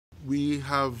We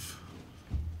have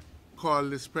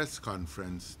called this press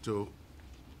conference to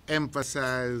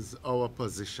emphasize our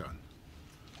position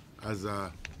as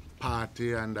a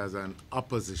party and as an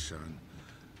opposition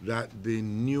that the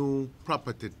new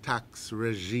property tax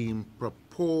regime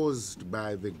proposed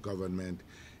by the government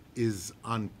is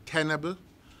untenable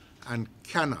and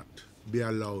cannot be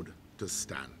allowed to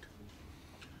stand.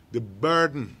 The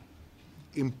burden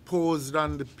imposed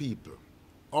on the people,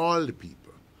 all the people,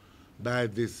 by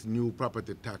this new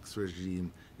property tax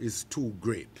regime is too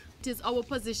great. It is our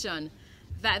position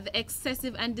that the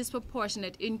excessive and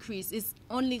disproportionate increase is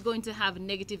only going to have a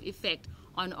negative effect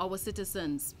on our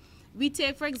citizens. We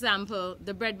take, for example,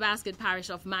 the breadbasket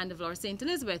parish of Mandeville or St.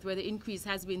 Elizabeth, where the increase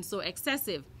has been so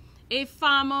excessive. A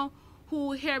farmer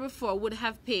who here before would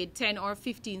have paid $10,000 or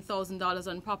 $15,000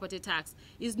 on property tax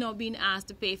is now being asked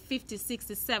to pay $50,000,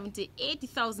 $60,000, $70,000,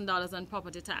 $80,000 on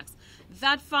property tax.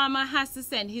 That farmer has to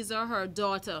send his or her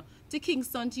daughter to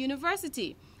Kingston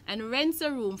University and rents a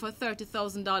room for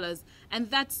 $30,000, and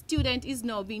that student is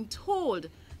now being told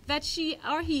that she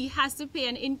or he has to pay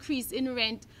an increase in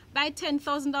rent by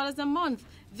 $10,000 a month.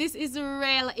 This is the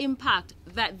real impact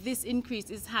that this increase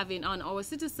is having on our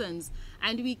citizens,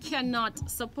 and we cannot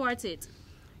support it.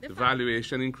 The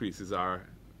valuation increases are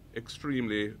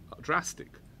extremely drastic,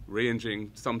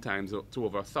 ranging sometimes to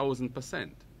over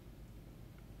 1,000%.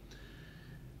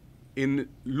 In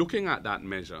looking at that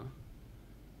measure,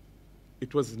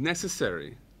 it was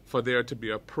necessary for there to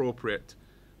be appropriate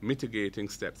mitigating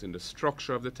steps in the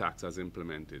structure of the tax as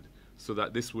implemented, so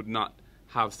that this would not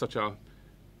have such a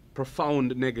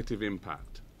profound negative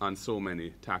impact on so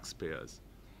many taxpayers.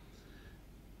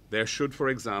 There should, for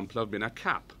example, have been a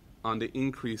cap on the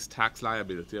increased tax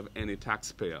liability of any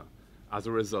taxpayer as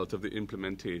a result of the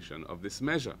implementation of this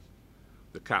measure.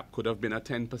 The cap could have been at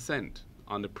 10%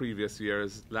 on the previous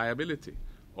year's liability,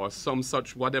 or some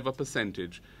such whatever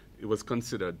percentage it was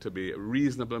considered to be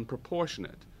reasonable and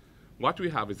proportionate. What we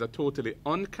have is a totally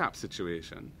uncapped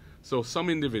situation, so some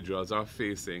individuals are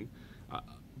facing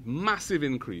massive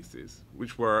increases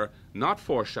which were not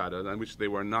foreshadowed and which they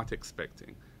were not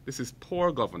expecting. This is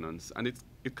poor governance, and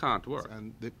it can't work.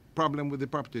 And the problem with the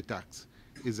property tax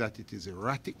is that it is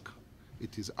erratic,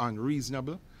 it is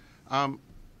unreasonable.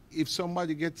 If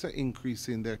somebody gets an increase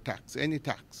in their tax, any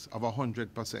tax of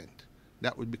 100%,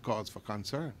 that would be cause for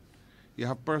concern. You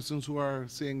have persons who are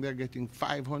saying they're getting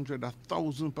 500,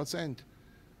 1,000%.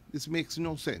 This makes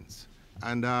no sense.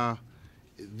 And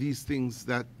these things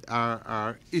that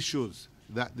are issues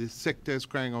that the sector is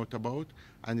crying out about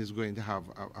and is going to have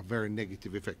a very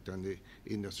negative effect on the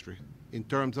industry. In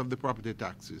terms of the property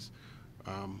taxes,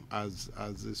 as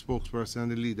the spokesperson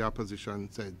and the leader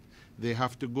opposition said, they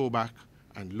have to go back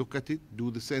and look at it, do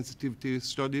the sensitivity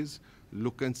studies,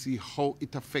 look and see how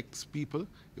it affects people.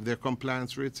 If their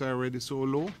compliance rates are already so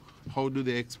low, how do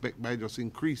they expect by just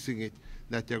increasing it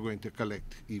that they're going to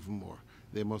collect even more?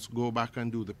 They must go back and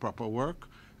do the proper work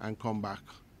and come back.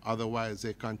 Otherwise,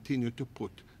 they continue to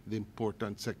put the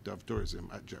important sector of tourism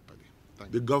at jeopardy.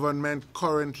 Thank you. The government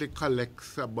currently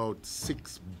collects about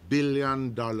 $6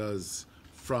 billion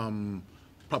from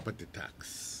property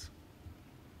tax.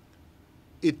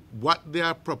 What they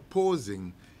are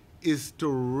proposing is to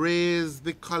raise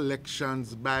the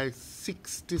collections by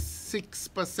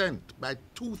 66%, by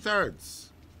 2/3,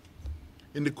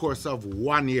 in the course of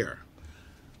 1 year.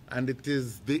 And it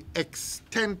is the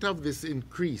extent of this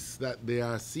increase that they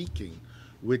are seeking,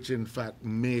 which in fact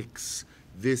makes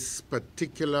this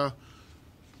particular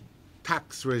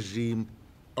tax regime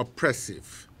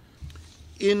oppressive.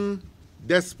 In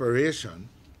desperation,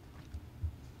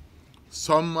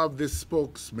 some of the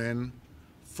spokesmen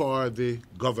for the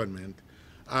government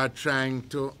are trying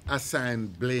to assign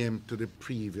blame to the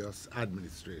previous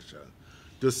administration,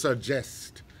 to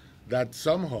suggest that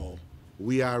somehow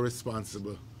we are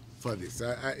responsible for this.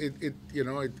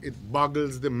 It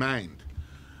boggles the mind,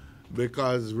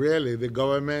 because really the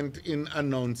government, in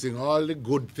announcing all the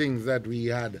good things that we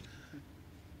had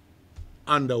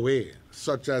underway,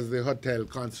 such as the hotel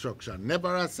construction,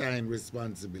 never assigned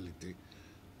responsibility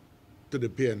to the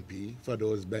PNP for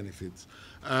those benefits,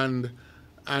 and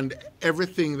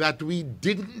everything that we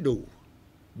didn't do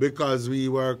because we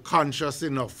were conscious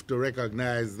enough to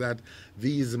recognize that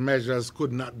these measures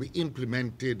could not be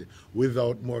implemented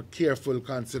without more careful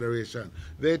consideration.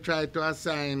 They tried to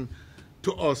assign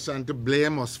to us and to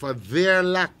blame us for their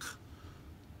lack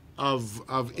of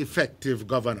effective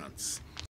governance.